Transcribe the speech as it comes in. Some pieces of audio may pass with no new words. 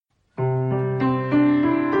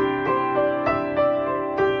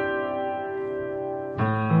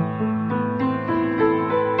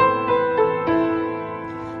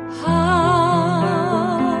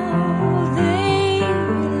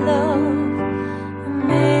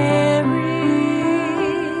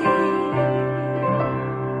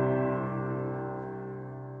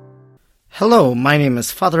Hello, my name is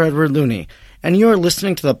Father Edward Looney, and you are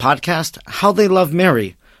listening to the podcast How They Love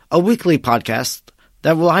Mary, a weekly podcast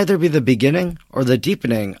that will either be the beginning or the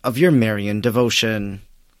deepening of your Marian devotion.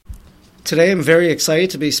 Today I'm very excited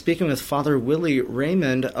to be speaking with Father Willie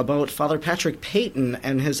Raymond about Father Patrick Peyton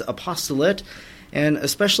and his apostolate, and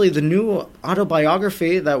especially the new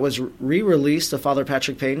autobiography that was re-released of Father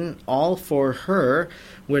Patrick Peyton, All for Her,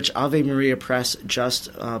 which Ave Maria Press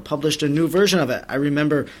just published a new version of it. I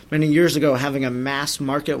remember many years ago having a mass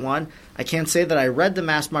market one. I can't say that I read the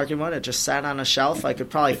mass market one. It just sat on a shelf. I could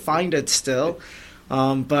probably find it still.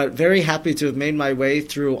 But very happy to have made my way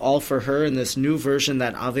through All for Her in this new version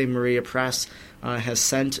that Ave Maria Press has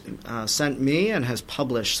sent me and has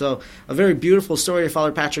published. So a very beautiful story of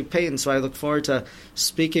Father Patrick Peyton. So I look forward to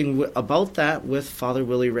speaking about that with Father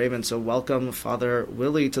Willie Raymond. So welcome, Father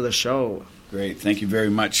Willie, to the show. Great. Thank you very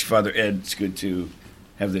much, Father Ed. It's good to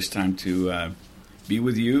have this time to be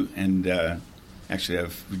with you. And actually,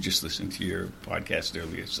 I've just listened to your podcast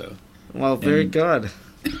earlier. So, well, very good.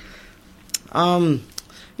 I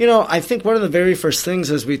think one of the very first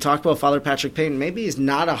things as we talk about Father Patrick Peyton, maybe he's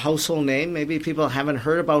not a household name. Maybe people haven't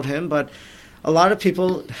heard about him, but a lot of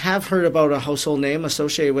people have heard about a household name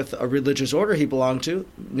associated with a religious order he belonged to,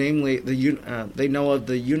 namely they know of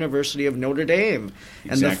the University of Notre Dame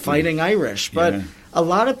and the Fighting Irish. But a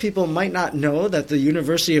lot of people might not know that the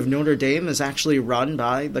University of Notre Dame is actually run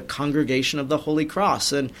by the Congregation of the Holy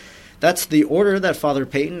Cross. And that's the order that Father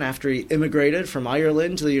Peyton, after he immigrated from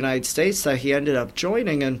Ireland to the United States, that he ended up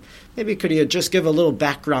joining. And maybe could you just give a little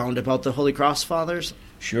background about the Holy Cross Fathers?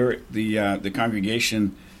 Sure. The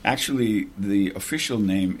congregation, actually the official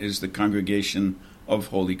name is the Congregation of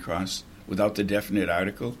Holy Cross, without the definite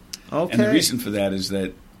article. Okay. And the reason for that is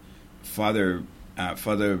that Father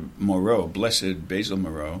Moreau, Blessed Basil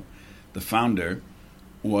Moreau, the founder,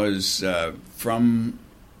 was from,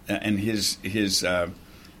 and his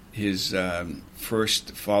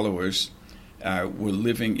first followers were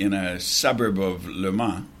living in a suburb of Le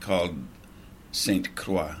Mans called Sainte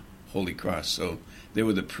Croix, Holy Cross. So they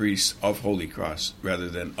were the priests of Holy Cross rather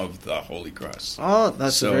than of the Holy Cross. Oh,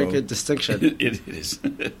 that's a very good distinction. It is.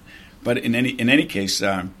 But in any case,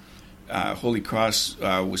 Holy Cross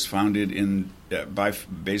was founded by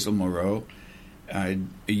Basil Moreau, a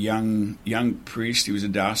young priest. He was a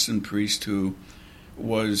Dawson priest who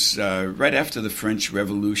was right after the French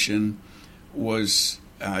Revolution was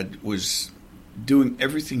doing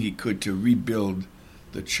everything he could to rebuild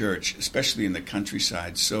the church, especially in the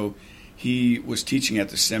countryside. So he was teaching at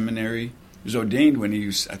the seminary. He was ordained when he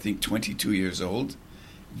was, I think, 22 years old.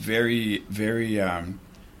 Very, very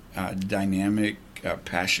dynamic,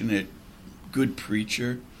 passionate, good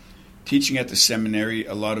preacher. Teaching at the seminary,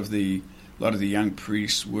 a lot of the young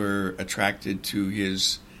priests were attracted to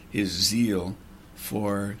his zeal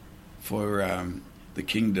for the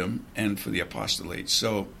kingdom and for the apostolate.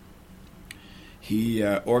 So he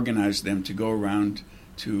organized them to go around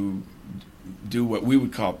to do what we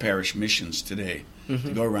would call parish missions today,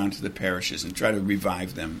 to go around to the parishes and try to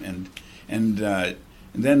revive them. And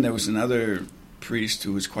then there was another priest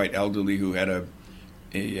who was quite elderly who had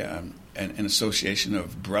an association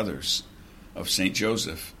of brothers of St.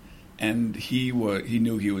 Joseph, and he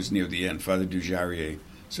knew he was near the end, Father Dujarier.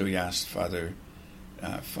 So he asked Father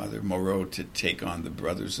Moreau to take on the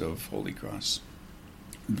Brothers of Holy Cross,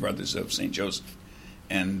 Brothers of St. Joseph.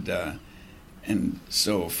 And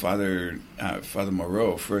so Father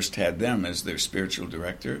Moreau first had them as their spiritual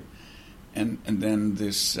director, and then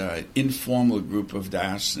this informal group of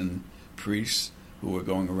diocesan priests who were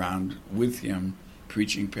going around with him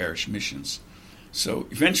preaching parish missions. So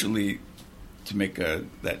eventually, to make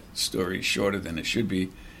that story shorter than it should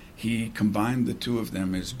be, he combined the two of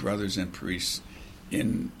them as brothers and priests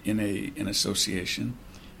in an association,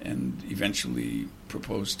 and eventually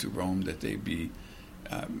proposed to Rome that they be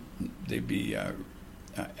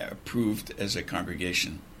approved as a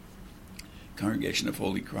congregation of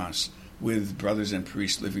Holy Cross, with brothers and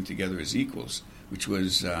priests living together as equals, which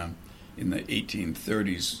was in the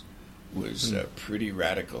 1830s was pretty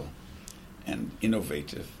radical and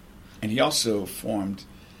innovative. And he also formed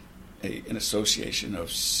an association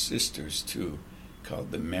of sisters too,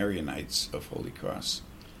 called the Marianites of Holy Cross.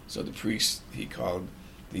 So the priests he called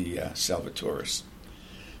the Salvatores.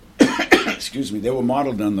 Excuse me. They were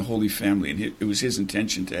modeled on the Holy Family, and it was his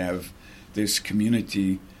intention to have this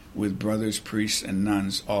community with brothers, priests, and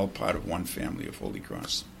nuns, all part of one family of Holy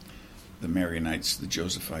Cross: the Marianites, the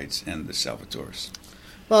Josephites, and the Salvatores.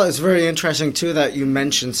 Well, it's very interesting, too, that you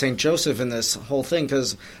mentioned St. Joseph in this whole thing,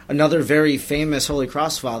 because another very famous Holy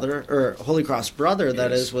Cross father, or Holy Cross brother,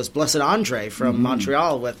 that is, was Blessed Andre from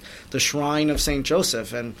Montreal with the Shrine of St.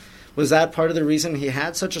 Joseph. And Was that part of the reason he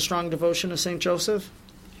had such a strong devotion to St. Joseph?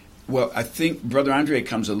 Well, I think Brother Andre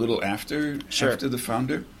comes a little after the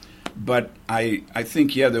founder, but I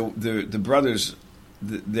think the brothers,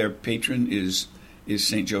 their patron is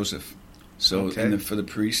St. Joseph. So for the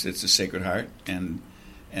priest, it's the Sacred Heart, and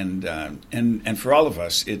for all of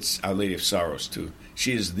us, it's Our Lady of Sorrows too.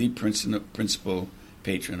 She is the principal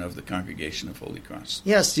patron of the Congregation of Holy Cross.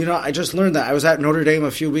 Yes, I just learned that. I was at Notre Dame a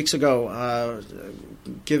few weeks ago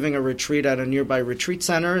giving a retreat at a nearby retreat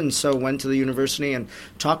center, and so went to the university and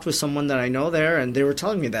talked with someone that I know there, and they were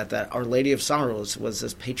telling me that Our Lady of Sorrows was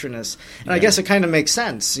this patroness. And I guess it kind of makes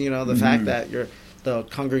sense, the fact that you're the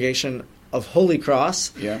Congregation of Holy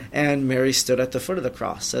Cross, and Mary stood at the foot of the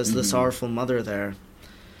cross as the sorrowful mother there.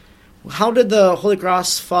 How did the Holy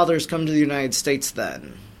Cross Fathers come to the United States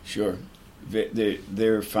then? Sure.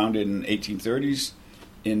 They're founded in 1830s.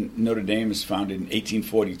 In Notre Dame is founded in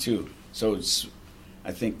 1842. So it's,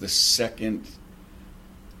 I think, the second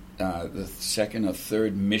or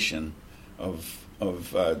third mission of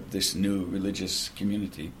this new religious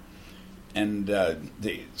community. And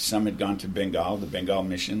some had gone to Bengal, the Bengal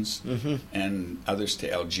missions, and others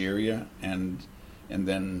to Algeria, and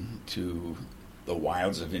then to the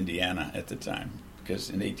wilds of Indiana at the time, because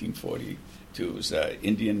in 1842 it was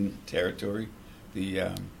Indian territory, the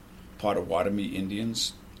Potawatomi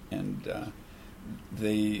Indians, and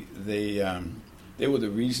they were the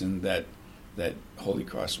reason that Holy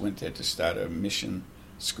Cross went there to start a mission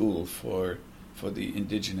school for the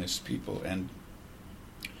indigenous people, and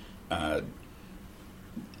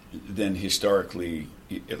then historically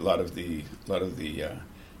a lot of the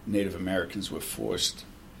Native Americans were forced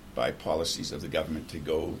by policies of the government to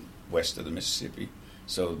go west of the Mississippi,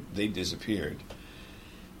 so they disappeared.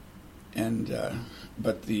 And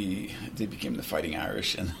but they became the Fighting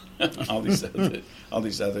Irish and all these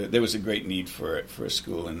other. There was a great need for a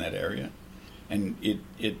school in that area, and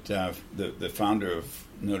the founder of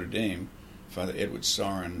Notre Dame, Father Edward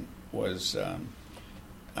Sorin, was a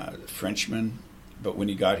Frenchman, but when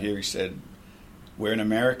he got here, he said, "We're in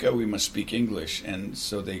America. We must speak English," and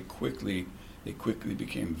so they quickly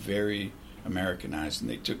became very Americanized, and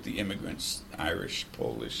they took the immigrants, Irish,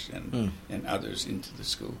 Polish, and others, into the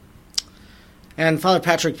school. And Father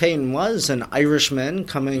Patrick Peyton was an Irishman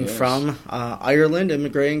coming from Ireland,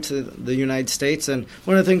 immigrating to the United States. And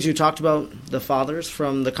one of the things you talked about, the fathers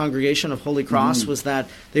from the Congregation of Holy Cross, was that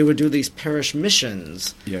they would do these parish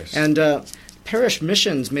missions. Yes. And parish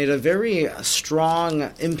missions made a very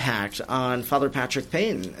strong impact on Father Patrick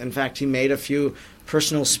Peyton. In fact, he made a few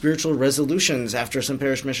personal spiritual resolutions after some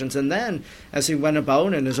parish missions. And then, as he went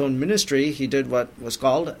about in his own ministry, he did what was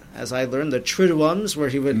called, as I learned, the Triduums, where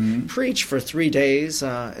he would preach for 3 days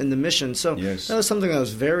in the mission. So that was something that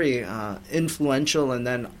was very influential and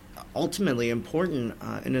then ultimately important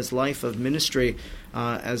in his life of ministry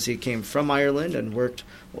as he came from Ireland and worked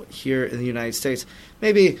here in the United States.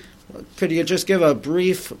 Maybe could you just give a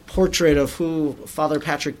brief portrait of who Father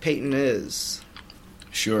Patrick Peyton is?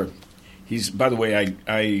 Sure. By the way,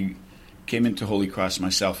 I came into Holy Cross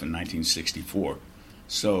myself in 1964.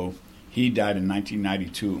 So he died in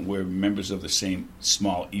 1992, and we're members of the same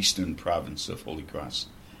small eastern province of Holy Cross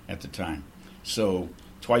at the time. So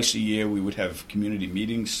twice a year we would have community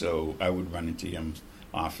meetings, so I would run into him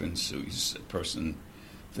often. So he's a person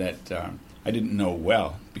that I didn't know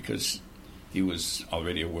well because he was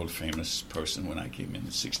already a world-famous person when I came in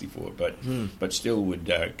 64, but still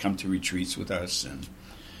would come to retreats with us. And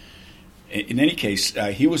in any case,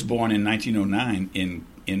 he was born in 1909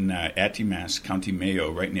 in Attimas, County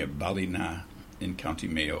Mayo, right near Ballina in County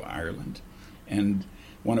Mayo, Ireland. And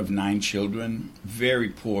one of 9 children, very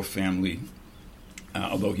poor family,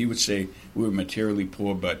 although he would say we were materially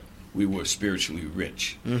poor, but we were spiritually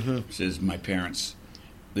rich. He says, my parents,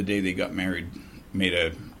 the day they got married, made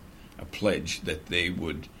a pledge that they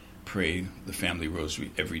would pray the family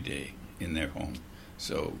rosary every day in their home.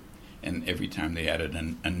 So, and every time they added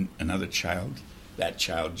another child, that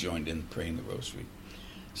child joined in praying the rosary.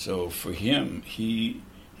 So for him, he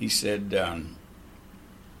said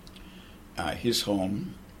his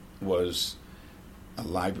home was a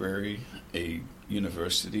library, a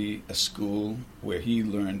university, a school where he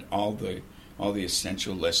learned all the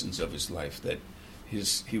essential lessons of his life. That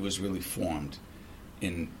he was really formed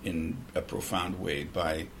in a profound way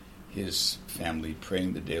by his family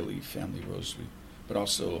praying the daily family rosary, but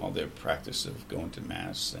also all their practice of going to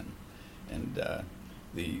Mass and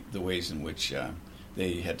the ways in which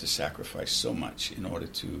they had to sacrifice so much in order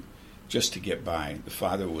to get by. The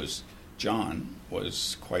father John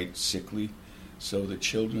was quite sickly, so the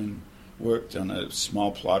children worked on a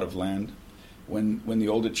small plot of land when the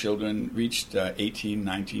older children reached 18,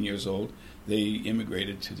 19 years old, they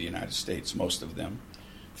immigrated to the United States, most of them.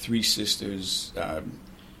 3 sisters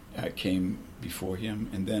came before him,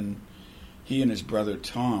 and then he and his brother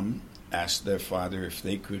Tom asked their father if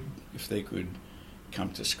they could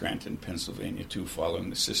come to Scranton, Pennsylvania, too, following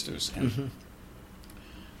the sisters. And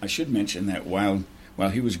I should mention that while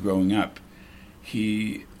he was growing up,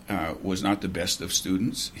 he was not the best of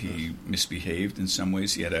students. He misbehaved in some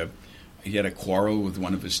ways. He had a quarrel with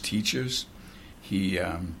one of his teachers. He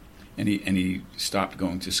stopped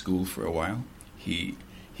going to school for a while.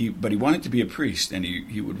 But he wanted to be a priest, and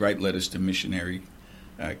he would write letters to missionary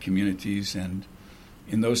communities. And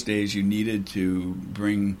in those days, you needed to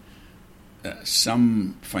bring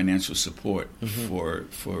some financial support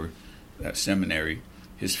for seminary.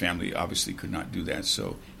 His family obviously could not do that,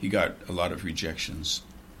 so he got a lot of rejections.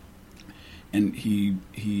 And he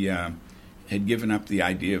had given up the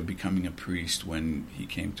idea of becoming a priest when he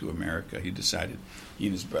came to America. He decided he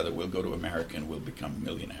and his brother will go to America and will become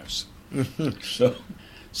millionaires.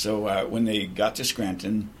 So when they got to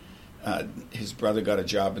Scranton, his brother got a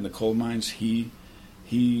job in the coal mines. He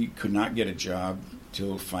could not get a job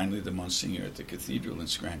till finally the Monsignor at the cathedral in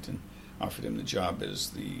Scranton offered him the job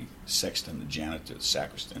as the sexton, the janitor, the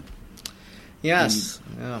sacristan. Yes.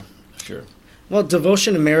 Yeah. Sure. Well,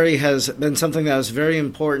 devotion to Mary has been something that was very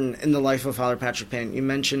important in the life of Father Patrick Payne. You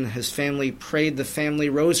mentioned his family prayed the family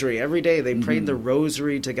rosary. Every day they prayed the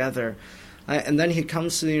rosary together. And then he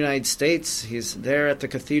comes to the United States. He's there at the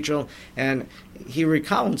cathedral, and he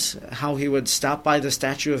recounts how he would stop by the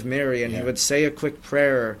statue of Mary, and he would say a quick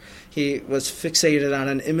prayer. He was fixated on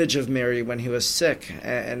an image of Mary when he was sick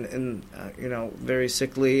and very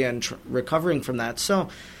sickly and recovering from that. So,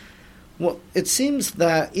 well, it seems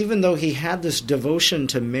that even though he had this devotion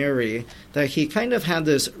to Mary, that he kind of had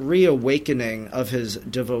this reawakening of his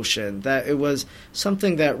devotion, that it was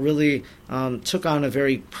something that really took on a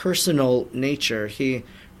very personal nature. He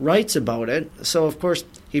writes about it. So, of course,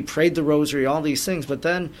 he prayed the rosary, all these things. But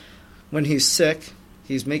then when he's sick,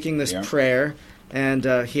 he's making this prayer, and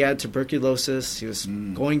he had tuberculosis. He was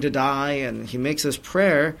going to die, and he makes this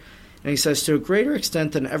prayer, and he says, to a greater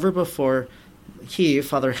extent than ever before, he,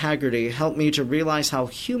 Father Haggerty, helped me to realize how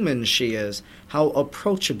human she is, how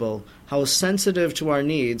approachable, how sensitive to our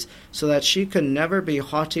needs, so that she could never be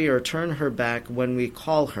haughty or turn her back when we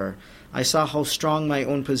call her. I saw how strong my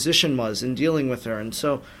own position was in dealing with her, and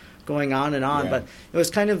so going on and on. But it was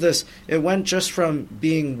kind of this, it went just from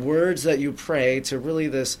being words that you pray to really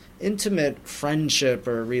this intimate friendship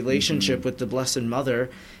or relationship with the Blessed Mother,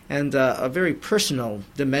 and a very personal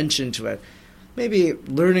dimension to it. Maybe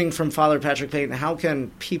learning from Father Patrick Payne, how can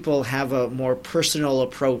people have a more personal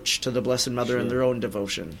approach to the Blessed Mother in their own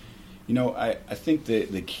devotion? You know, I think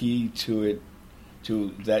the key to it,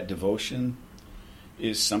 to that devotion,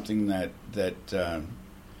 is something that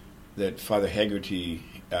Father Haggerty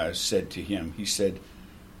said to him. He said,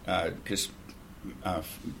 because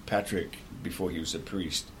Patrick, before he was a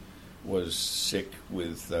priest, was sick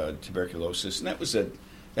with tuberculosis, and that was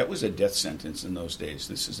a death sentence in those days.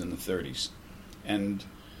 This is in the 30s. And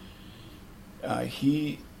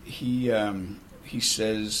he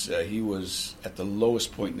says he was at the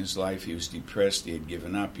lowest point in his life. He was depressed. He had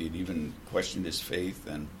given up. He had even questioned his faith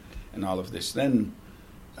and all of this. Then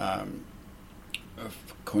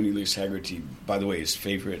Cornelius Haggerty, by the way, his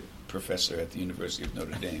favorite professor at the University of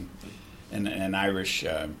Notre Dame, an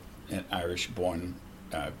Irish-born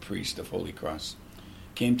priest of Holy Cross,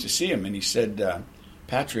 came to see him, and he said,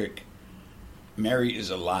 Patrick, Mary is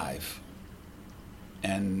alive.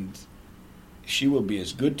 And she will be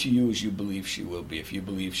as good to you as you believe she will be. If you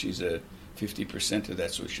believe she's a 50%er,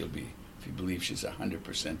 that's what she'll be. If you believe she's a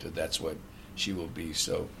 100%er, that's what she will be.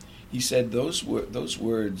 So he said those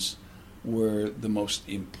words were the most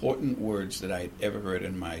important words that I had ever heard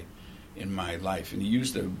in my life. And he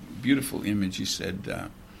used a beautiful image. He said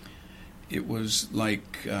it was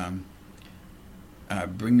like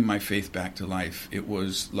bringing my faith back to life. It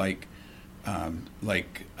was like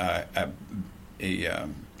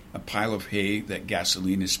a pile of hay that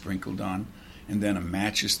gasoline is sprinkled on, and then a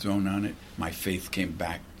match is thrown on it. My faith came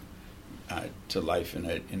back to life in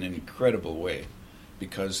an incredible way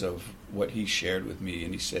because of what he shared with me.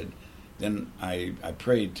 And he said, then I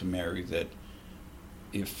prayed to Mary that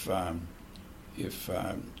if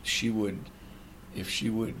she would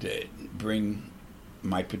bring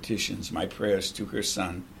my petitions, my prayers to her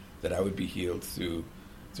Son, that I would be healed through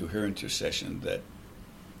her intercession,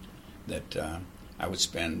 that I would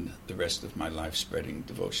spend the rest of my life spreading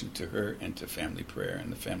devotion to her and to family prayer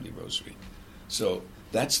and the family rosary. So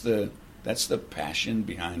that's the passion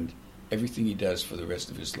behind everything he does for the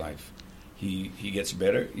rest of his life. he gets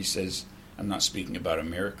better. He says, I'm not speaking about a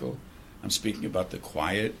miracle. I'm speaking about the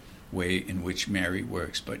quiet way in which Mary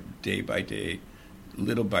works. But day by day,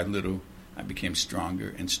 little by little, I became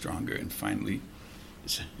stronger and stronger. And finally,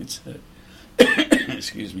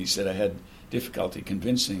 excuse me, he said I had difficulty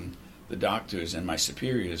convincing the doctors and my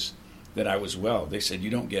superiors that I was well. They said, you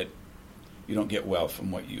don't get well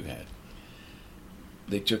from what you had.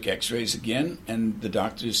 They took x-rays again, and the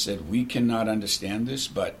doctors said, we cannot understand this,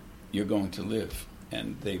 but you're going to live.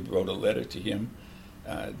 And they wrote a letter to him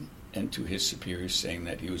and to his superiors saying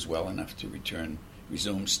that he was well enough to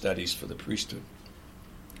resume studies for the priesthood.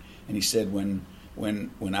 And he said, when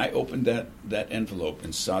I opened that envelope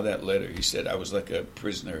and saw that letter, he said, I was like a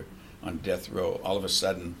prisoner on death row. All of a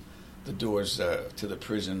sudden, the doors to the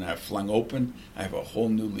prison are flung open. I have a whole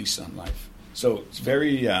new lease on life. So it's a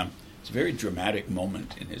very dramatic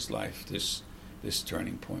moment in his life, this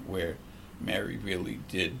turning point where Mary really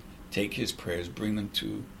did take his prayers, bring them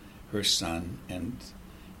to her son. And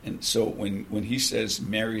so when he says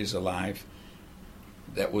Mary is alive,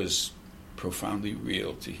 that was profoundly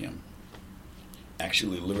real to him.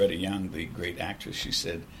 Actually, Loretta Young, the great actress, she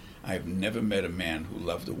said, I have never met a man who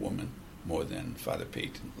loved a woman more than Father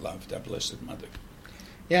Peyton loved our Blessed Mother.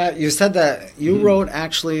 Yeah, you said that you wrote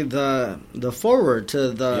actually the foreword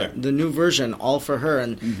to the new version, All for Her,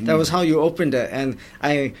 and that was how you opened it. And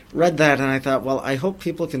I read that and I thought, well, I hope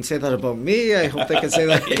people can say that about me. I hope they can say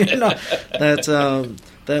that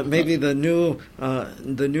that maybe the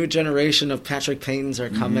new generation of Patrick Peytons are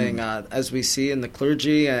coming, as we see in the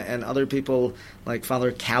clergy and other people like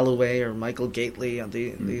Father Calloway or Michael Gately,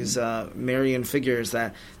 these Marian figures,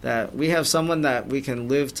 that we have someone that we can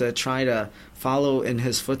live to try to follow in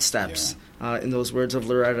his footsteps, in those words of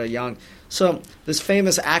Loretta Young. So this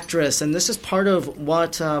famous actress, and this is part of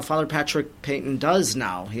what Father Patrick Peyton does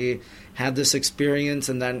now. He had this experience,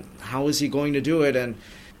 and then how is he going to do it? And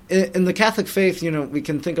in the Catholic faith, we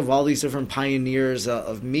can think of all these different pioneers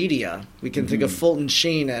of media. We can think of Fulton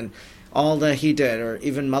Sheen and all that he did, or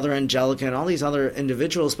even Mother Angelica and all these other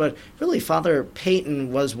individuals. But really, Father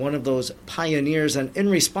Peyton was one of those pioneers. And in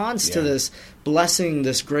response to this blessing,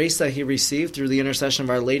 this grace that he received through the intercession of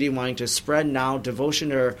Our Lady, wanting to spread now devotion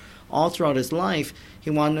to her all throughout his life, he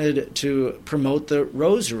wanted to promote the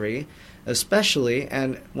rosary especially.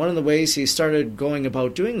 And one of the ways he started going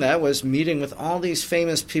about doing that was meeting with all these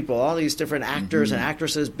famous people, all these different actors and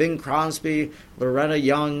actresses, Bing Crosby, Loretta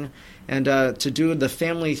Young, and to do the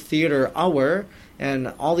Family Theater Hour and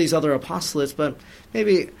all these other apostolates. But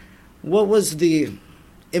maybe what was the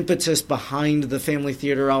impetus behind the Family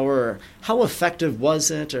Theater Hour, or how effective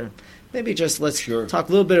was it? Or maybe just let's talk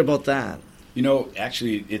a little bit about that.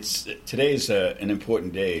 Actually, today's an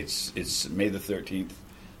important day. It's May the 13th.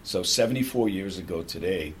 So 74 years ago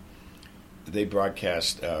today, they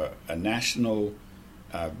broadcast a national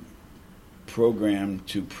program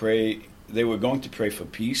to pray. They were going to pray for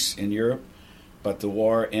peace in Europe, but the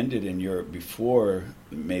war ended in Europe before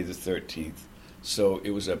May the 13th. So it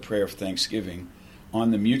was a prayer of thanksgiving on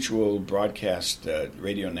the Mutual broadcast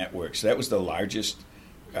radio network. So that was the largest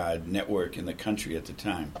network in the country at the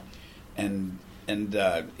time. And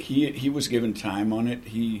he was given time on it.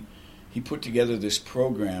 He put together this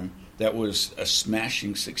program that was a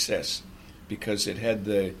smashing success because it had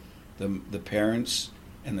the parents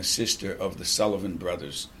and the sister of the Sullivan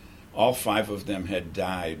brothers. All 5 of them had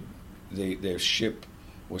died. Their ship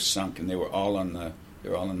was sunk, and they were all on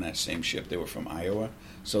that same ship. They were from Iowa.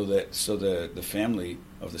 So the family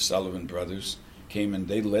of the Sullivan brothers came and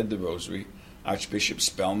they led the rosary. Archbishop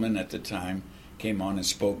Spellman at the time came on and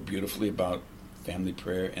spoke beautifully about family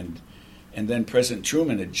prayer, and then President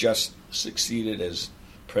Truman had just succeeded as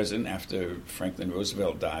president after Franklin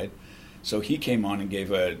Roosevelt died. So he came on and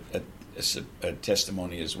gave a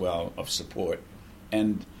testimony as well of support.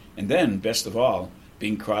 And then, best of all,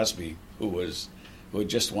 Bing Crosby, who had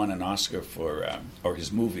just won an Oscar for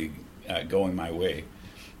his movie Going My Way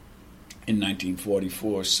in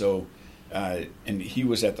 1944. So and he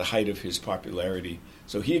was at the height of his popularity.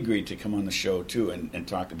 So he agreed to come on the show too and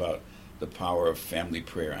talk about the power of family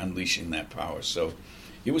prayer, unleashing that power. So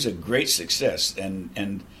it was a great success.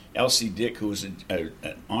 And Elsie Dick, who was an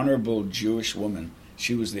honorable Jewish woman,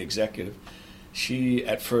 she was the executive. She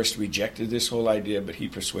at first rejected this whole idea, but he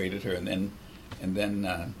persuaded her. And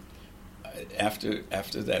then after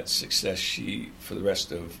that success, she, for the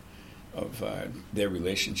rest of their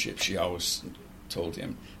relationship, she always told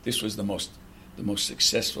him this was the most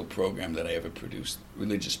successful program that I ever produced,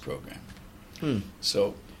 religious program.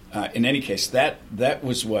 So in any case, that's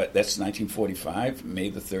 1945, May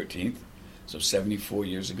the 13th, so 74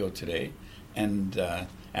 years ago today. And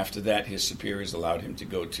after that, his superiors allowed him to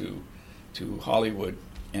go to to Hollywood.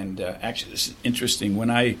 And actually, this is interesting. When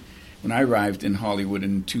I arrived in Hollywood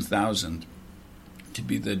in 2000 to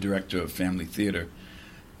be the director of Family Theater,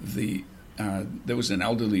 there was an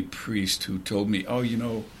elderly priest who told me, "Oh, you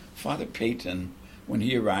know, Father Peyton, when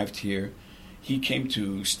he arrived here, he came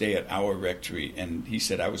to stay at our rectory." And he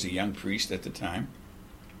said I was a young priest at the time.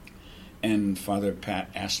 And Father Pat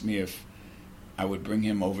asked me if I would bring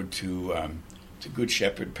him over to Good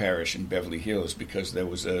Shepherd Parish in Beverly Hills, because there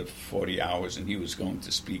was a 40 hours and he was going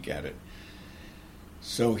to speak at it.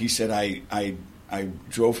 So he said I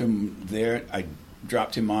drove him there. I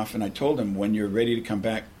dropped him off, and I told him, "When you're ready to come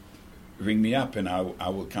back, ring me up, and I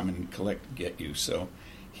will come and get you." So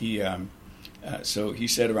he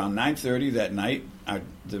said around 9:30 that night,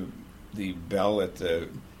 the bell at the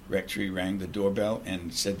rectory rang, the doorbell,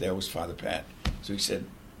 and said there was Father Pat. So he said,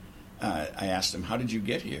 I asked him, "How did you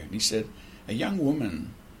get here?" And he said, "A young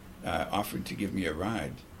woman offered to give me a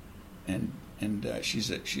ride, and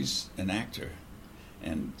she's an actor."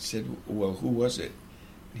 And said, "Well, who was it?"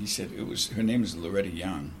 He said, her name is Loretta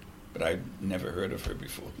Young, but I'd never heard of her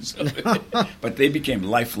before. So, but they became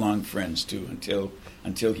lifelong friends too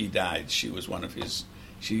until he died. She was one of his.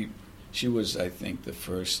 She was, I think, the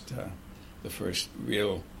first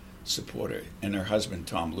real supporter. And her husband,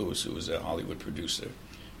 Tom Lewis, who was a Hollywood producer,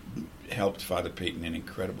 helped Father Peyton in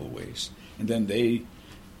incredible ways. And then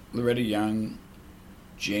Loretta Young,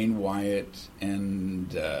 Jane Wyatt,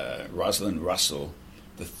 and Rosalind Russell,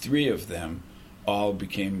 the three of them all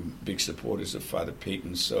became big supporters of Father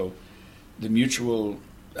Peyton. So the Mutual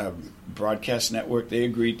Broadcast Network, they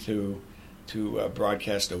agreed to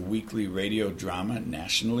broadcast a weekly radio drama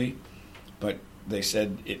nationally, but they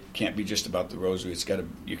said it can't be just about the rosary.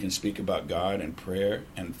 You can speak about God and prayer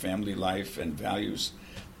and family life and values,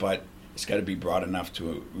 but it's got to be broad enough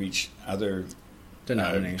to reach other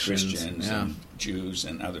denominations, Christians and Jews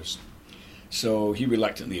and others. So he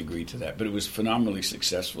reluctantly agreed to that, but it was phenomenally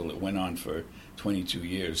successful. It went on for 22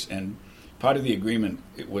 years, and part of the agreement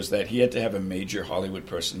was that he had to have a major Hollywood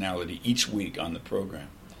personality each week on the program.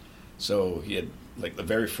 So he had, like, the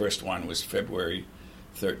very first one was February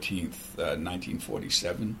 13th,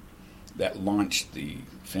 1947. That launched the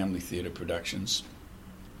Family Theater productions,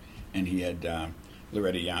 and he had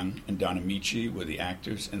Loretta Young and Don Amici were the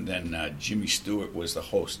actors, and then Jimmy Stewart was the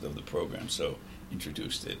host of the program, so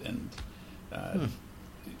introduced it, and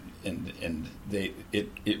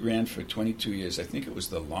it ran for 22 years. I think it was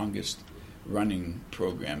the longest running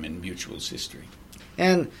program in Mutual's history.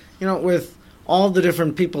 And, you know, with all the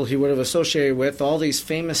different people he would have associated with, all these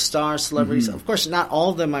famous stars, celebrities, of course, not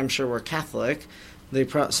all of them, I'm sure, were Catholic.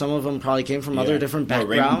 Some of them probably came from other different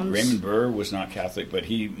backgrounds. Raymond Burr was not Catholic, but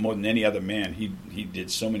he, more than any other man, he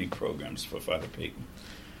did so many programs for Father Peyton.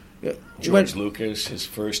 George Lucas, his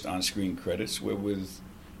first on-screen credits were with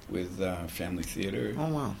Family Theater.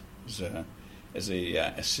 Oh, wow. As a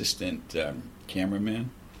assistant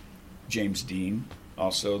cameraman. James Dean,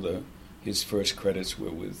 also his first credits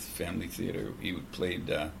were with Family Theater. He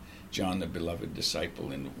played John the Beloved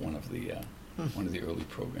Disciple in one of the early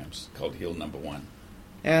programs called Hill Number 1.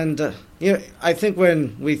 And I think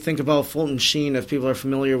when we think about Fulton Sheen, if people are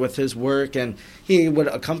familiar with his work, and he would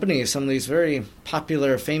accompany some of these very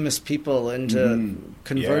popular, famous people into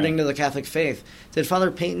converting to the Catholic faith. Did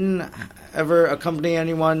Father Peyton ever accompany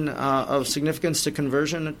anyone of significance to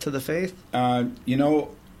conversion to the faith?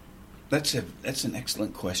 That's an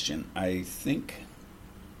excellent question. I think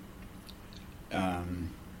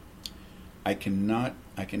I cannot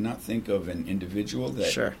think of an individual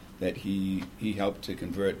that he helped to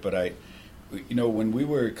convert. But when we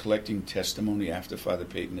were collecting testimony after Father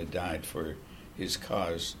Peyton had died for his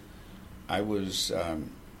cause, I was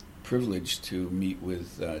privileged to meet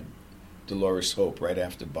with Dolores Hope right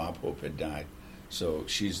after Bob Hope had died. So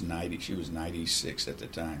she was 96 at the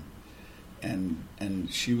time. And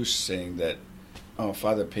she was saying that,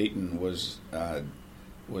 Father Peyton was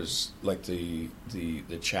like the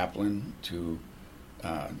chaplain to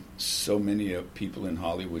so many people in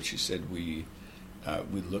Hollywood. She said we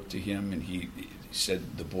looked to him, and he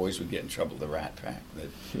said the boys would get in trouble. The Rat Pack, that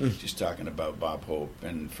she's talking about Bob Hope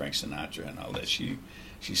and Frank Sinatra and all that. She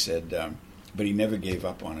said, but he never gave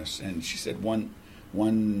up on us. And she said one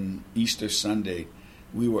Easter Sunday,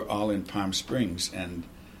 we were all in Palm Springs, and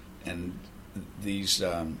these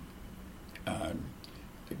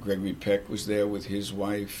Gregory Peck was there with his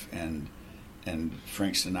wife, and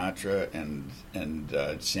Frank Sinatra and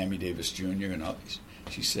Sammy Davis Jr. and all these.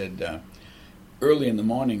 She said early in the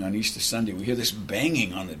morning on Easter Sunday we hear this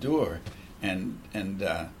banging on the door, and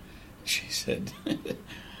she said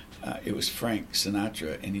it was Frank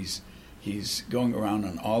Sinatra, and he's going around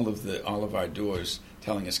on all of our doors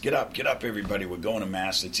telling us, get up, everybody, we're going to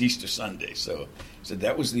Mass, it's Easter Sunday. So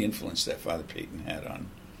that was the influence that Father Peyton had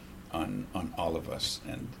on all of us.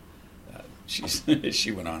 And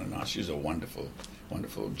she went on and on. She was a wonderful,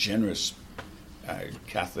 generous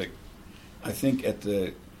Catholic. I think at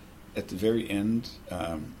the very end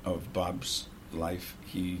of Bob's life,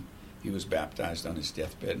 he was baptized on his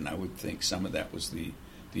deathbed, and I would think some of that was the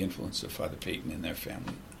influence of Father Peyton in their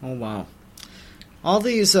family. Oh, wow. All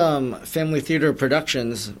these family theater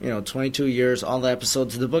productions, 22 years, all the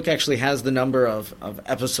episodes. The book actually has the number of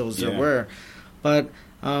episodes there were. But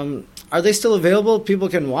are they still available? People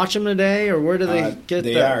can watch them today, or where do they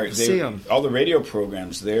see them? All the radio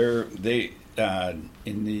programs, in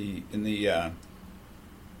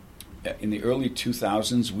the early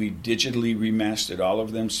 2000s, we digitally remastered all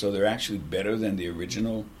of them, so they're actually better than the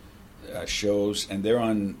original shows, and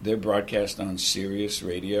they're broadcast on Sirius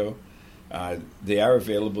Radio. They are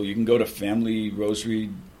available. You can go to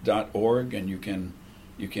familyrosary.org, and you can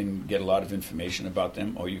get a lot of information about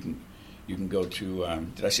them, or you can go to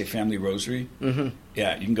did I say Family Rosary? Mm-hmm.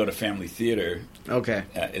 Yeah, you can go to Family Theater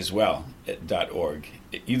as well at .org.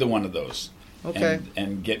 Either one of those. Okay.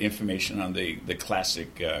 And get information on the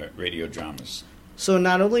classic radio dramas. So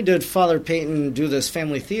not only did Father Peyton do this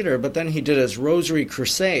family theater, but then he did his Rosary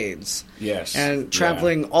Crusades. Yes. And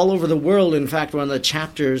traveling all over the world. In fact, one of the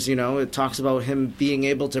chapters, it talks about him being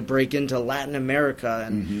able to break into Latin America.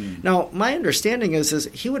 And now, my understanding is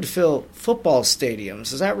he would fill football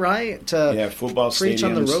stadiums. Is that right? Football preach stadiums.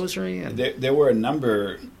 On the Rosary. There were a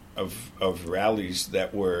number of rallies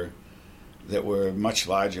that were much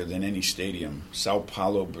larger than any stadium. Sao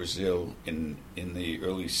Paulo, Brazil, in the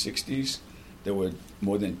early 60s, there were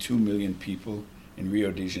more than 2 million people. In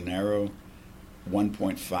Rio de Janeiro,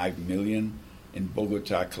 1.5 million. In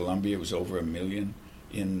Bogota, Colombia, it was over 1 million.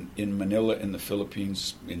 In Manila, in the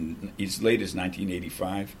Philippines, as late as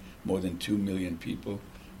 1985, more than 2 million people.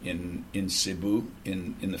 In Cebu,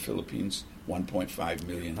 in the Philippines, 1.5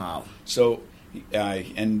 million. Wow. So,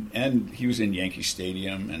 and he was in Yankee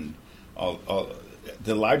Stadium, and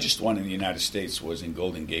the largest one in the United States was in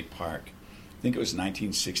Golden Gate Park. I think it was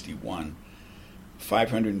 1961.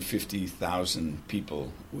 550,000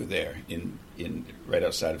 people were there in right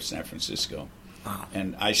outside of San Francisco. Wow.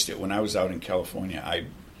 And when I was out in California, I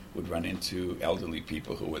would run into elderly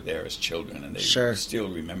people who were there as children, and they still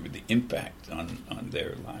remember the impact on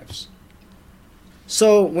their lives.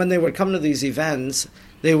 So when they would come to these events,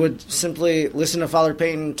 they would simply listen to Father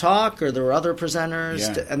Peyton talk, or there were other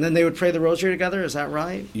presenters, and then they would pray the Rosary together. Is that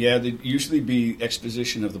right? Yeah, there'd usually be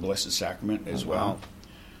exposition of the Blessed Sacrament as well.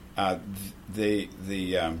 Wow. I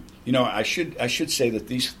should say that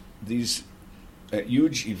these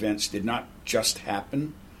huge events did not just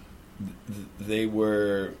happen. They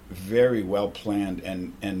were very well planned,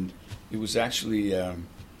 and it was actually a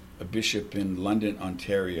bishop in London,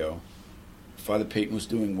 Ontario. Father Peyton was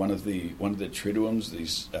doing one of the triduums,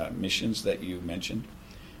 these missions that you mentioned,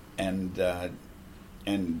 and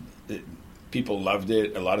people loved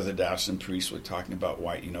it. A lot of the diocesan priests were talking about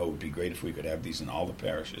why it would be great if we could have these in all the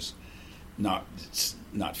parishes. It's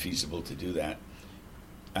not feasible to do that.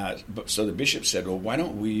 So the bishop said, "Well, why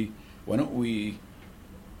don't we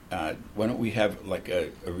have like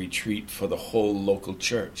a retreat for the whole local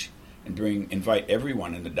church and invite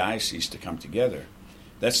everyone in the diocese to come together?"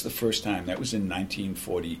 That's the first time. That was in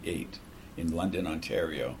 1948 in London,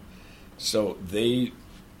 Ontario. So they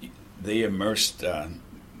immersed the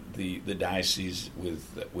diocese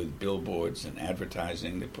with billboards and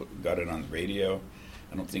advertising. They got it on the radio.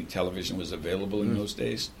 I don't think television was available in those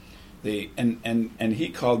days. And he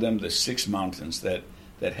called them the 6 mountains that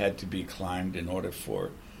had to be climbed in order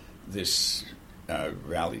for this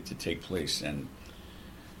rally to take place. And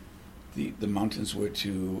the mountains were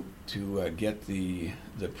to get the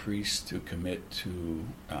priests to commit to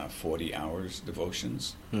 40 hours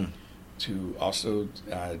devotions, to also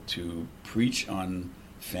to preach on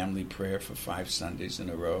family prayer for 5 Sundays in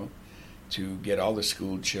a row, to get all the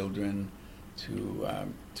school children to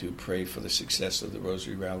pray for the success of the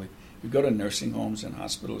Rosary Rally. We go to nursing homes and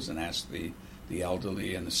hospitals and ask the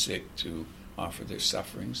elderly and the sick to offer their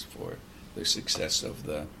sufferings for the success of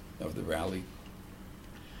the rally.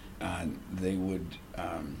 They would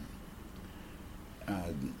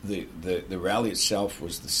the rally itself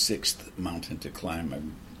was the 6th mountain to climb.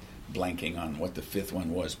 I'm blanking on what the 5th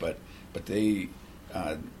one was, but they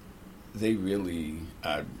really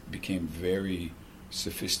became very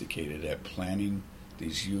sophisticated at planning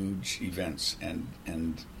these huge events and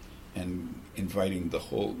inviting the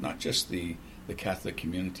whole, not just the Catholic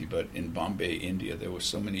community, but in Bombay, India, there were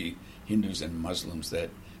so many Hindus and Muslims that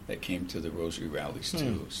that came to the Rosary rallies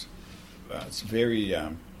too. It's very,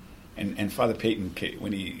 and Father Peyton,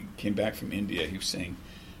 when he came back from India, he was saying,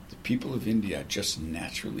 the people of India are just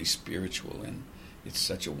naturally spiritual, and it's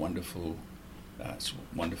such a wonderful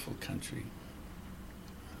country.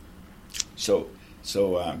 So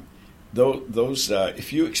those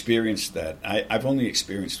if you experienced that, I've only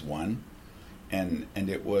experienced one, and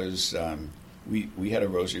it was we had a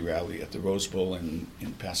Rosary rally at the Rose Bowl in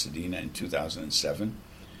Pasadena in 2007,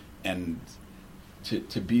 and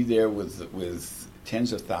to be there with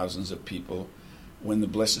tens of thousands of people, when the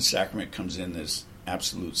Blessed Sacrament comes in, there's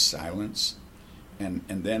absolute silence, and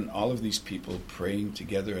then all of these people praying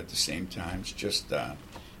together at the same time. It's just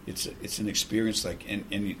it's an experience like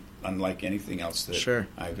unlike anything else that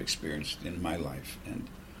I've experienced in my life, and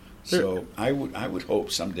so I would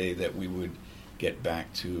hope someday that we would get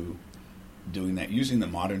back to doing that, using the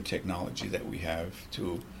modern technology that we have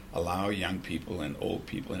to allow young people and old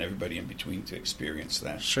people and everybody in between to experience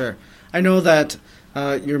that. Sure. I know that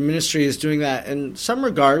your ministry is doing that in some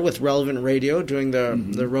regard with Relevant Radio, doing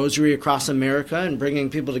the Rosary across America and bringing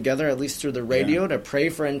people together, at least through the radio, to pray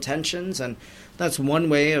for intentions. And that's one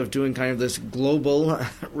way of doing kind of this global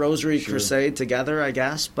Rosary crusade together, I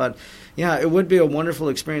guess. But, yeah, it would be a wonderful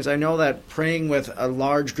experience. I know that praying with a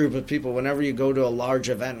large group of people, whenever you go to a large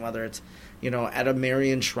event, whether it's at a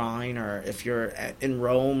Marian shrine, or if you're in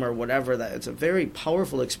Rome or whatever, that it's a very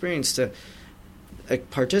powerful experience to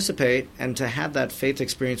participate and to have that faith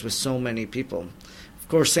experience with so many people. Of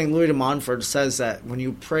course, St. Louis de Montfort says that when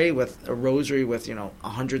you pray with a rosary with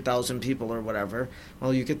 100,000 people or whatever,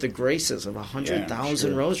 well, you get the graces of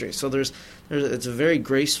 100,000 rosaries. So it's a very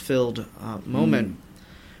grace-filled moment.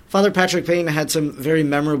 Father Patrick Peyton had some very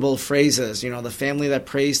memorable phrases. The family that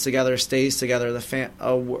prays together stays together.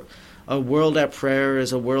 A world at prayer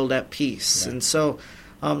is a world at peace. Yeah. And so,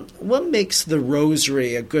 what makes the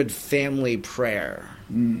Rosary a good family prayer?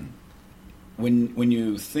 When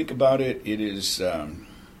you think about it, it is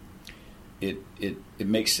it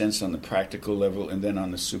makes sense on the practical level and then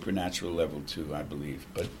on the supernatural level too, I believe.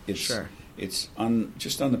 But it's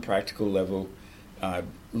just on the practical level.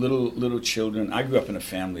 Little children. I grew up in a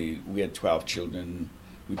family. We had 12 children.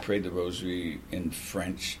 We prayed the Rosary in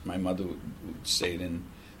French. My mother would say it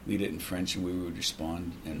lead it in French, and we would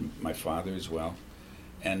respond, and my father as well.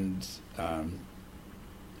 And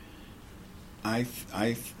I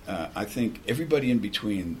think everybody in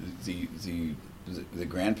between, the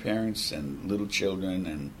grandparents and little children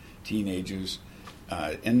and teenagers,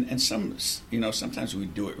 and some, sometimes we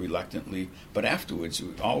do it reluctantly, but afterwards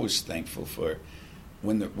we're always thankful for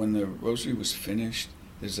when the Rosary was finished.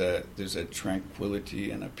 There's a tranquility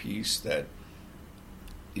and a peace that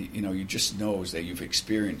you just know that you've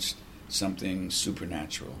experienced something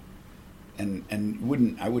supernatural, and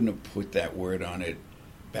I wouldn't have put that word on it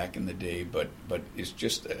back in the day, but it's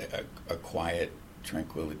just a quiet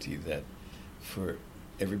tranquility that for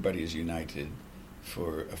everybody is united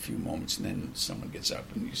for a few moments, and then someone gets up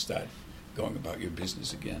and you start going about your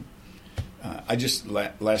business again.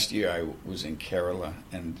 Last year I was in Kerala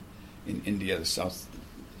and in India, the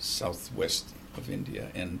southwest of India,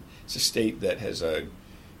 and it's a state that has a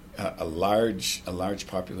large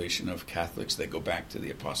population of Catholics that go back to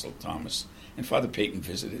the Apostle Thomas. And Father Peyton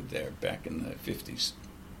visited there back in the 50s.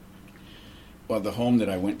 Well, the home that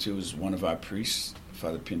I went to was one of our priests,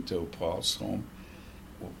 Father Pinto Paul's home.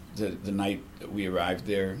 The night that we arrived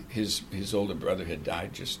there, his older brother had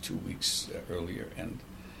died just 2 weeks earlier, and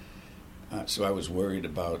so I was worried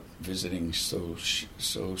about visiting so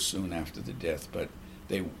soon after the death. But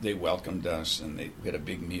they welcomed us, and we had a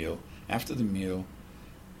big meal. After the meal,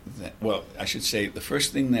 I should say the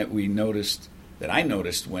first thing that I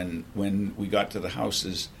noticed when we got to the house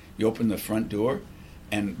is you open the front door,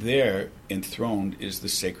 and there enthroned is the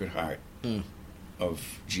Sacred Heart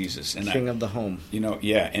of Jesus, and King of the home.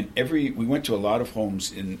 And we went to a lot of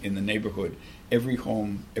homes in the neighborhood. Every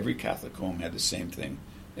Catholic home had the same thing.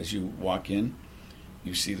 As you walk in,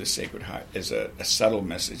 you see the Sacred Heart as a subtle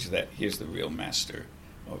message that here's the real master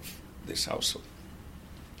of this household.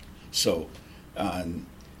 So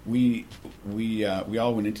we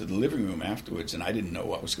all went into the living room afterwards, and I didn't know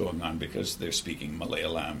what was going on because they're speaking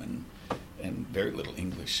Malayalam and very little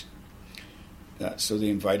English. So they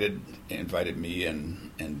invited me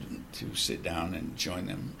and to sit down and join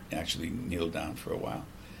them. Actually, kneel down for a while.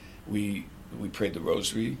 We prayed the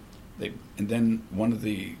Rosary. And then one of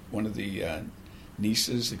the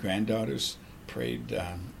nieces, the granddaughters, prayed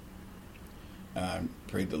the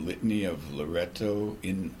litany of Loreto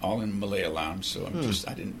all in Malayalam. So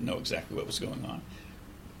I didn't know exactly what was going on.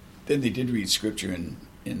 Then they did read scripture in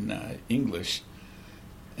English,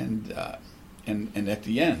 and and at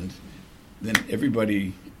the end, then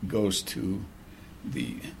everybody goes to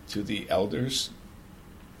the elders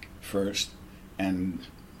first and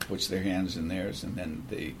puts their hands in theirs, and then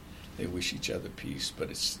they wish each other peace. But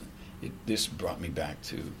this brought me back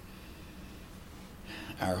to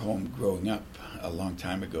our home growing up a long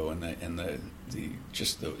time ago, and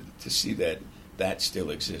to see that still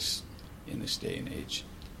exists in this day and age.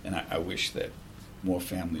 And I wish that more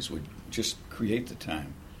families would just create the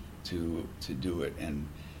time to do it. And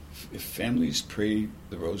if families pray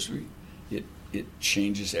the rosary, it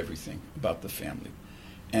changes everything about the family.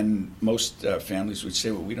 And most families would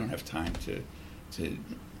say, well, we don't have time to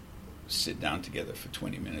sit down together for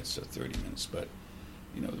 20 minutes or 30 minutes, but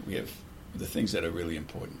we have the things that are really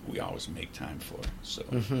important, we always make time for. So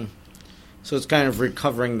So it's kind of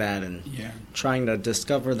recovering that and trying to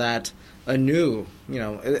discover that anew.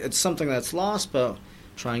 It's something that's lost, but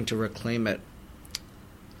trying to reclaim it.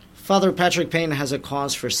 Father Patrick Peyton has a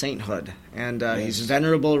cause for sainthood, and he's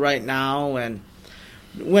venerable right now. And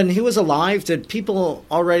when he was alive, did people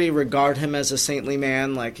already regard him as a saintly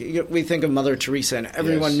man? Like, we think of Mother Teresa, and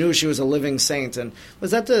everyone knew she was a living saint. And was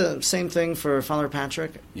that the same thing for Father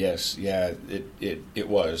Patrick? Yes, it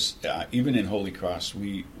was. Even in Holy Cross,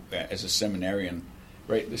 we, as a seminarian,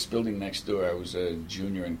 right, this building next door, I was a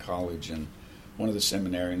junior in college, and one of the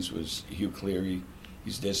seminarians was Hugh Cleary.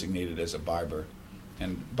 He's designated as a barber.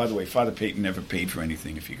 And by the way, Father Peyton never paid for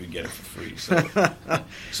anything if he could get it for free.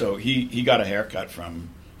 So he got a haircut from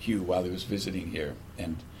Hugh while he was visiting here.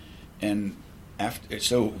 And after,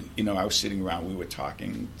 so I was sitting around, we were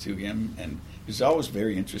talking to him, and it was always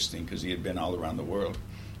very interesting because he had been all around the world.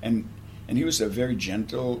 And he was a very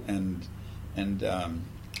gentle and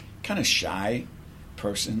kind of shy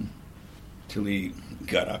person till he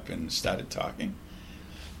got up and started talking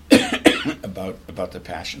about the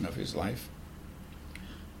passion of his life.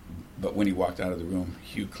 But when he walked out of the room,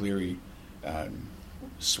 Hugh Cleary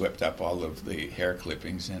swept up all of the hair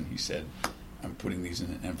clippings, and he said, "I'm putting these in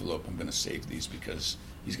an envelope. I'm going to save these because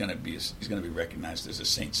he's going to be recognized as a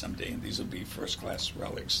saint someday, and these will be first-class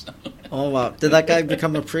relics." Oh wow! Did that guy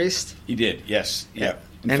become a priest? He did. Yes. Yeah.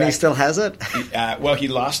 In fact, he still has it. He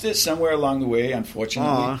lost it somewhere along the way,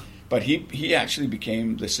 unfortunately. But he actually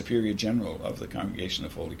became the Superior General of the Congregation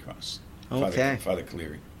of Holy Cross. Okay. Father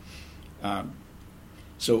Cleary.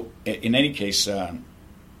 So in any case, we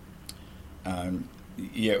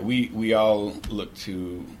all look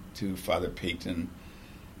to Father Peyton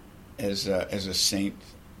as a saint.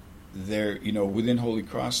 There, within Holy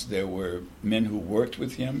Cross, there were men who worked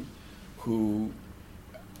with him, who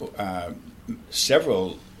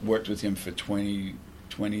several worked with him for 20,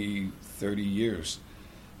 30 years,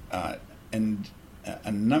 and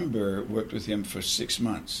a number worked with him for 6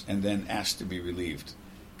 months and then asked to be relieved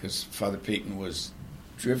because Father Peyton was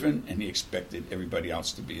driven, and he expected everybody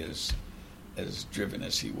else to be as driven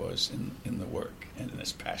as he was in the work and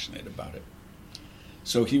as passionate about it.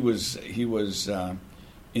 So he was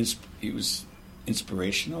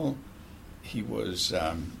inspirational. He was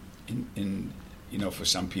for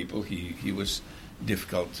some people he was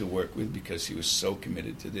difficult to work with because he was so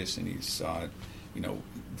committed to this, and he saw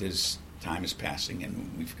this time is passing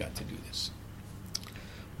and we've got to do this.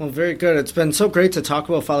 Well, very good. It's been so great to talk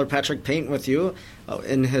about Father Patrick Peyton with you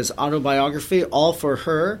in his autobiography, All for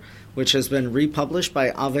Her, which has been republished by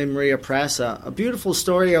Ave Maria Press. A beautiful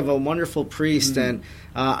story of a wonderful priest. And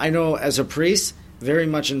I know as a priest, very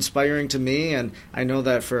much inspiring to me. And I know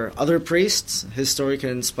that for other priests, his story can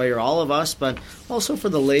inspire all of us, but also for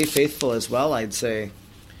the lay faithful as well, I'd say.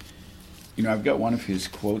 I've got one of his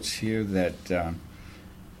quotes here that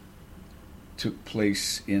took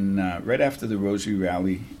place in right after the Rosary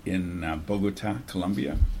Rally in Bogota,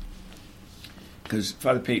 Colombia, because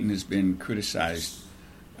Father Peyton has been criticized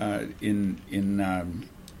in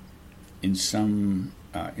some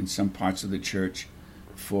parts of the church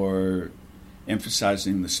for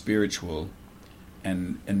emphasizing the spiritual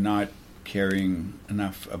and not caring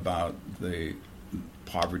enough about the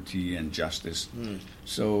poverty and justice.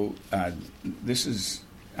 So this is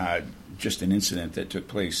just an incident that took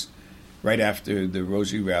place right after the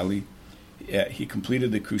Rosary Rally. He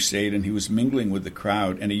completed the crusade, and he was mingling with the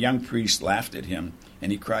crowd, and a young priest laughed at him,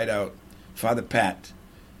 and he cried out, "Father Pat,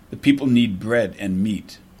 the people need bread and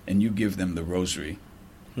meat, and you give them the rosary."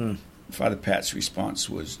 Father Pat's response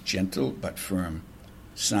was gentle but firm.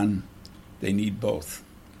 "Son, they need both.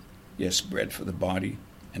 Yes, bread for the body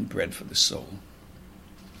and bread for the soul."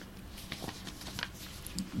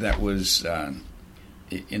 That was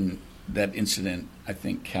in that incident, I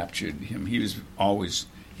think, captured him. He was always,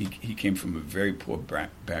 he came from a very poor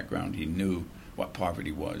background. He knew what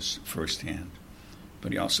poverty was firsthand,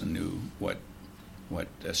 but he also knew what what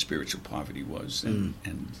spiritual poverty was, and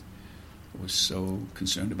was so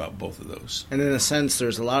concerned about both of those. And in a sense,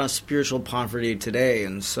 there's a lot of spiritual poverty today,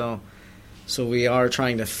 and so we are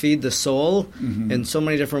trying to feed the soul in so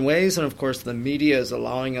many different ways, and of course the media is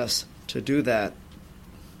allowing us to do that.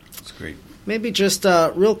 That's great. Maybe just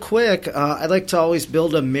real quick, I'd like to always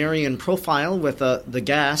build a Marian profile with the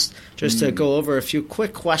guest, just to go over a few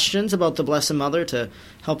quick questions about the Blessed Mother to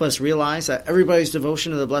help us realize that everybody's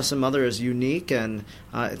devotion to the Blessed Mother is unique and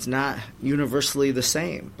it's not universally the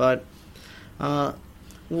same. But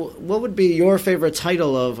what would be your favorite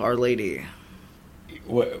title of Our Lady?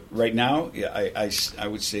 Well, right now, I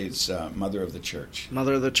would say it's Mother of the Church.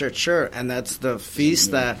 Mother of the Church, sure. And that's the feast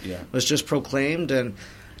that was just proclaimed. And,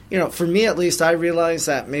 for me at least, I realize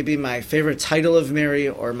that maybe my favorite title of Mary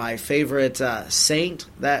or my favorite saint,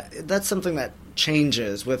 that's something that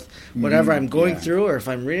changes with whatever I'm going through, or if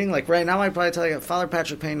I'm reading. Like right now, I'd probably tell you Father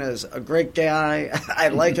Patrick Payne is a great guy. I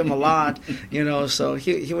like him a lot, so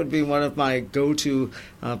he would be one of my go-to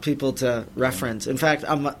people to reference. In fact,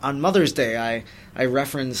 on Mother's Day, I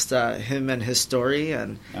referenced him and his story,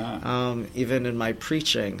 and even in my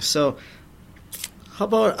preaching. So how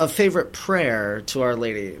about a favorite prayer to Our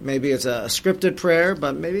Lady? Maybe it's a scripted prayer,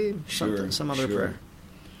 but maybe some other prayer.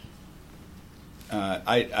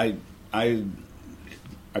 I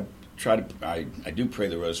do pray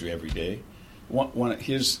the Rosary every day.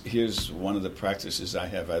 Here's one of the practices I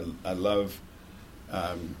have. I love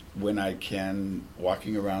when I can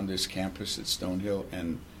walking around this campus at Stonehill,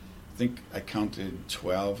 and I think I counted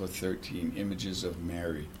 12 or 13 images of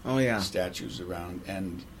Mary. Oh yeah, statues around,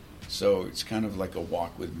 and so it's kind of like a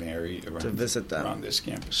walk with Mary around to visit them around this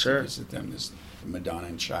campus. Sure, to visit them. There's the Madonna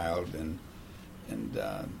and Child, and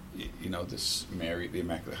this Mary, the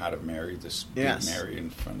Immaculate Heart of Mary, this big Mary in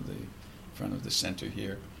front of the center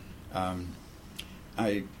here. I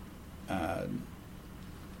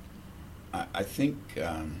think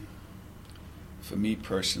for me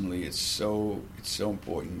personally, it's so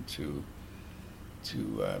important to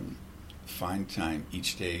find time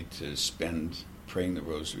each day to spend praying the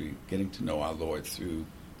Rosary, getting to know our Lord through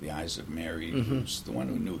the eyes of Mary, who's the one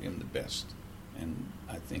who knew him the best, and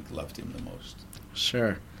I think loved him the most.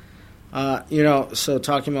 Sure. So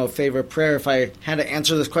talking about favorite prayer, if I had to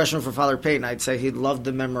answer this question for Father Peyton, I'd say he loved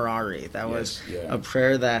the Memorare. That was a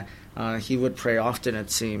prayer that he would pray often,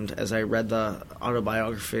 it seemed, as I read the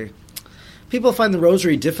autobiography. People find the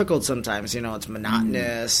Rosary difficult sometimes. It's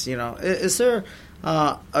monotonous. Is there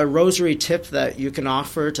a Rosary tip that you can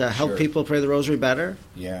offer to help people pray the Rosary better?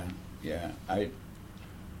 Yeah. I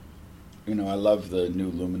love the new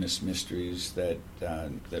luminous mysteries that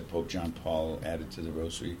Pope John Paul added to the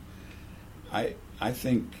Rosary. I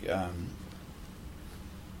think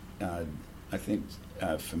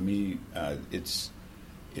for me it's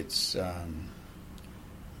I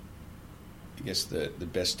guess the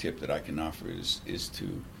best tip that I can offer is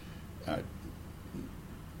to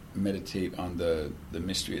meditate on the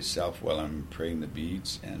mystery itself while I'm praying the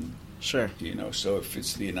beads, and so if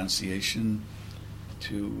it's the Annunciation,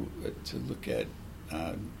 to look at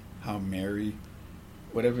how Mary,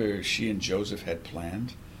 whatever she and Joseph had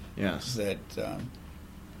planned, that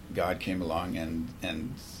God came along and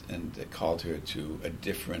called her to a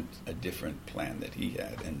different plan that He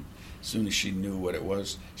had, and as soon as she knew what it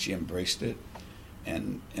was, she embraced it,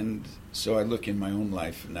 and so I look in my own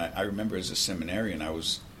life, and I remember as a seminarian, I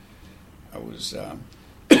was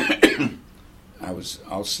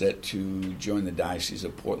all set to join the Diocese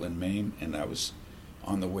of Portland, Maine, and I was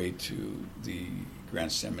on the way to the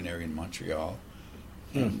Grand Seminary in Montreal,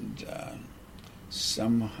 and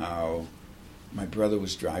somehow my brother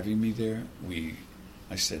was driving me there.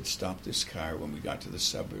 I said, "Stop this car," when we got to the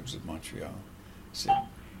suburbs of Montreal. I said,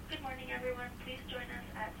 "Good morning, everyone. Please join us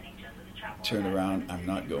at St. Joseph's Chapel." "Turn around. I'm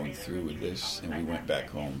not going through with this." And we went back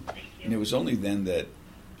home. And it was only then that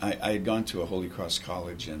I had gone to a Holy Cross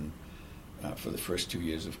college, and for the first 2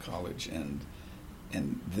 years of college, and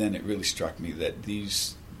then it really struck me that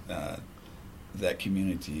that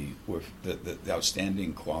community were the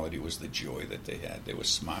outstanding quality was the joy that they had. They were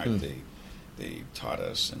smart. They taught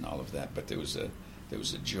us and all of that, but there was a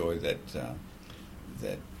joy that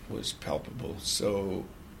was palpable. So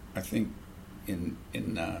I think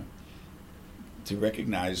to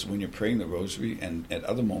recognize when you're praying the Rosary and at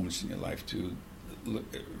other moments in your life to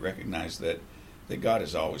recognize that God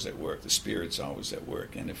is always at work, the Spirit's always at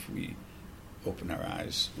work, and if we open our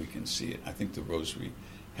eyes, we can see it. I think the Rosary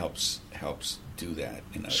helps do that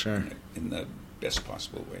in the best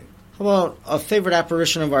possible way. How about a favorite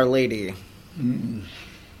apparition of Our Lady?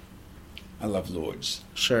 I love Lourdes.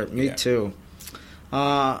 Sure, me too.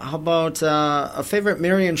 How about a favorite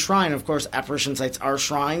Marian shrine? Of course, apparition sites are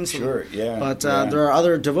shrines. Sure, yeah. But yeah. there are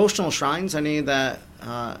other devotional shrines, any that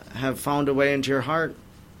have found a way into your heart?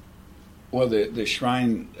 Well, the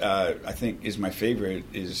shrine I think is my favorite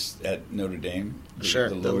is at Notre Dame. Sure,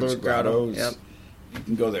 the the Lourdes Lourdes Grotto. Grottos. Yep. You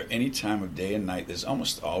can go there any time of day and night. There's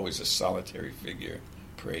almost always a solitary figure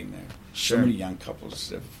praying there. Sure. So many young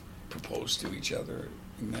couples have proposed to each other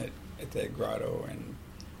at that grotto, and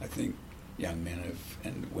I think young men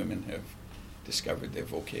and women have discovered their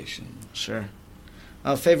vocation. Sure.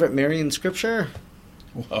 Favorite Marian scripture?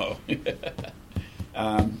 Whoa.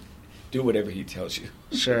 Do whatever he tells you.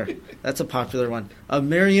 Sure. That's a popular one. A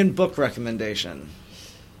Marian book recommendation?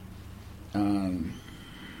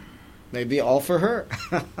 Maybe All for Her.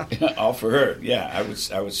 All for Her. Yeah, I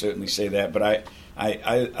would certainly say that. But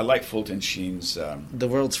I like Fulton Sheen's The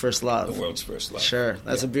World's First Love. The World's First Love. Sure.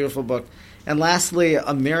 That's a beautiful book. And lastly,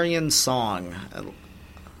 a Marian song.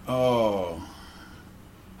 Oh,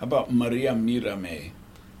 how about Maria Mírame?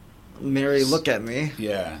 Mary, look at me.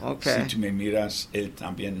 Yeah. Okay. Si tú me miras, él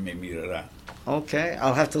también me mirará. Okay,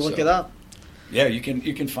 I'll have to look So, it up. Yeah, you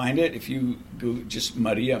can find it if you go just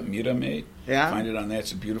Maria Mírame. Yeah. Find it on there.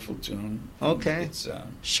 It's a beautiful tune. Okay. It's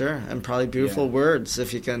Sure, and probably beautiful Yeah. words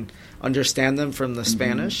if you can understand them from the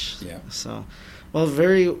Spanish. Yeah. So, well,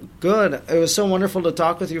 very good. It was so wonderful to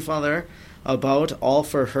talk with you, Father, about All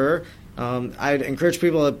for Her. I'd encourage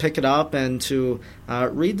people to pick it up and to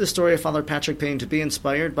read the story of Father Patrick Payne, to be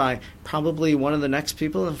inspired by probably one of the next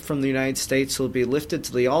people from the United States who will be lifted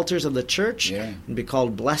to the altars of the church Yeah. and be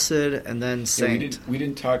called blessed and then Yeah, saint. we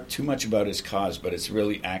didn't talk too much about his cause, but it's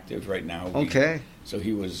really active right now. Okay. So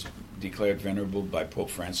he was declared venerable by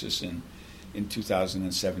Pope Francis in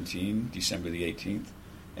 2017, December the 18th.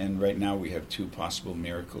 And right now we have 2 possible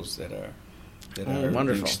miracles that are wonderful.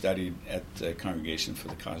 being studied at the Congregation for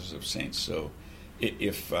the Causes of Saints. So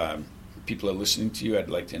if people are listening to you, I'd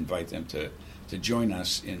like to invite them to join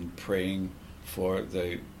us in praying for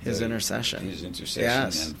His intercession. His intercession,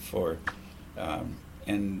 Yes. and for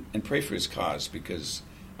and pray for his cause, because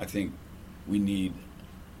I think we need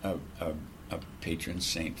a patron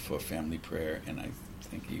saint for family prayer, and I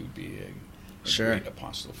think he would be a Sure. great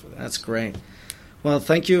apostle for that. That's great. Well,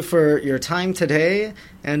 thank you for your time today,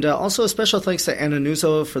 and also a special thanks to Anna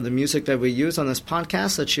Nuzzo for the music that we use on this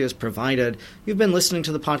podcast that she has provided. You've been listening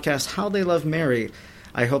to the podcast, How They Love Mary.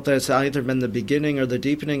 I hope that it's either been the beginning or the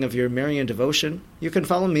deepening of your Marian devotion. You can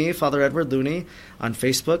follow me, Father Edward Looney, on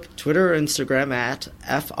Facebook, Twitter, or Instagram at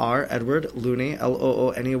Fr Edward Looney,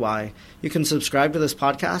 Looney. You can subscribe to this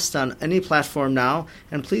podcast on any platform now,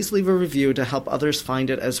 and please leave a review to help others find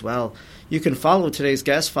it as well. You can follow today's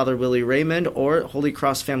guest, Father Willie Raymond, or Holy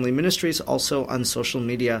Cross Family Ministries, also on social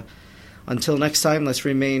media. Until next time, let's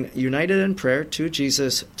remain united in prayer to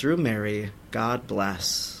Jesus through Mary. God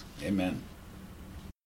bless. Amen.